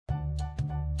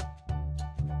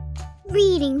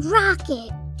Reading Rocket.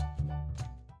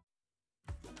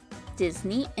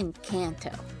 Disney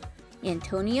Encanto.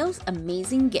 Antonio's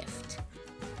Amazing Gift.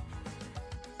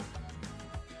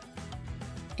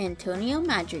 Antonio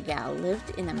Madrigal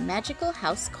lived in a magical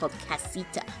house called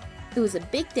Casita. It was a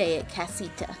big day at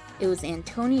Casita. It was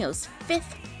Antonio's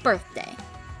 5th birthday.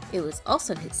 It was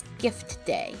also his gift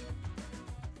day.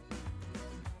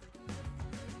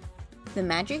 The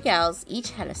Madrigals each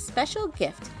had a special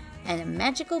gift and a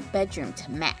magical bedroom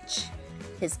to match.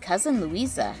 His cousin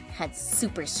Luisa had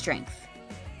super strength.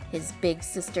 His big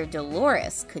sister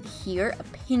Dolores could hear a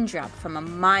pin drop from a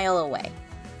mile away.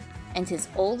 And his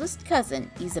oldest cousin,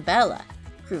 Isabella,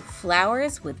 grew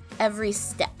flowers with every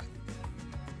step.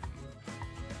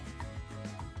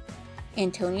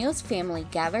 Antonio's family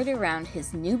gathered around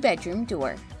his new bedroom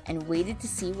door and waited to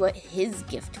see what his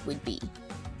gift would be.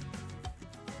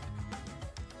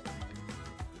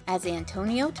 As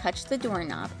Antonio touched the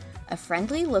doorknob, a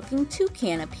friendly-looking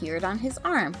toucan appeared on his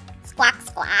arm. Squawk,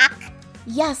 squawk.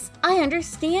 "Yes, I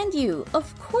understand you.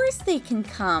 Of course they can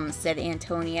come," said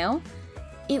Antonio.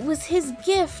 It was his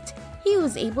gift. He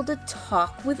was able to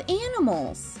talk with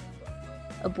animals.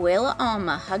 Abuela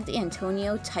Alma hugged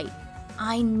Antonio tight.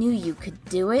 "I knew you could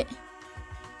do it."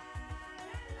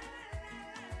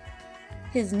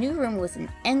 His new room was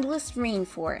an endless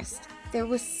rainforest. There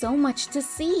was so much to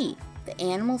see. The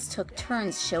animals took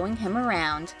turns showing him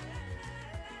around.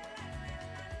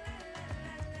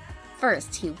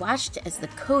 First, he watched as the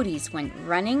coyotes went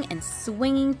running and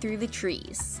swinging through the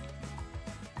trees.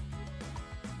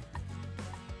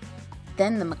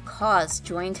 Then the macaws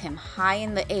joined him high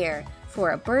in the air for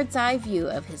a bird's eye view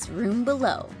of his room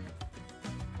below.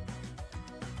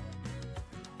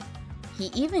 He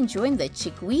even joined the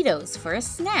chiquitos for a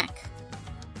snack.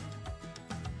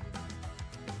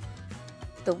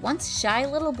 The once shy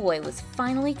little boy was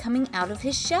finally coming out of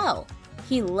his shell.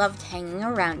 He loved hanging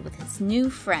around with his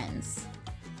new friends.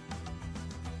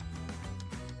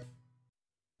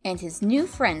 And his new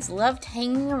friends loved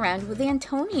hanging around with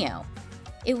Antonio.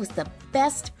 It was the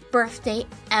best birthday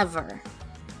ever.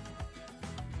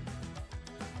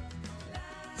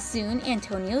 Soon,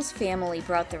 Antonio's family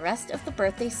brought the rest of the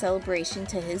birthday celebration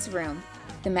to his room.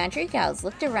 The Madrigals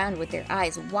looked around with their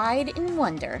eyes wide in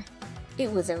wonder.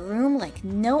 It was a room like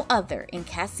no other in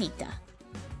Casita.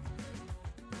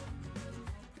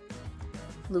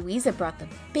 Luisa brought the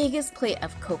biggest plate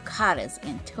of cocadas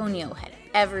Antonio had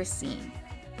ever seen.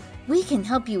 "We can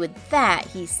help you with that,"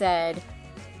 he said.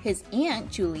 His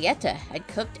aunt Julieta had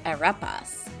cooked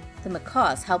arepas. The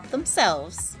macaws helped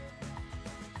themselves.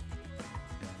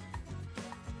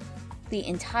 The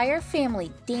entire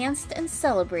family danced and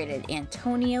celebrated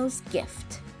Antonio's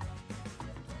gift.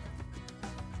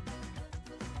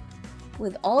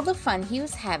 With all the fun he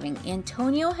was having,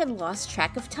 Antonio had lost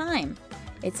track of time.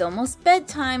 "It's almost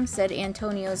bedtime," said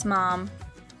Antonio's mom.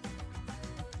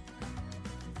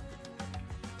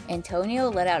 Antonio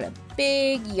let out a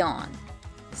big yawn.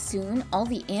 Soon, all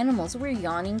the animals were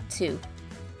yawning too.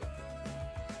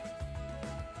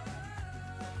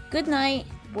 "Good night,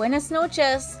 buenas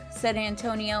noches," said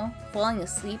Antonio, falling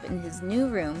asleep in his new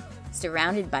room,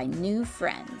 surrounded by new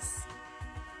friends.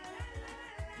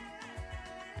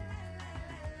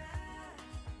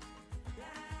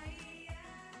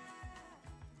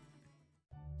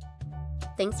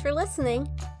 Thanks for listening.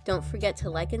 Don't forget to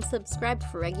like and subscribe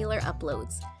for regular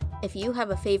uploads. If you have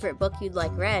a favorite book you'd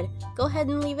like read, go ahead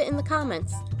and leave it in the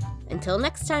comments. Until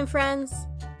next time, friends!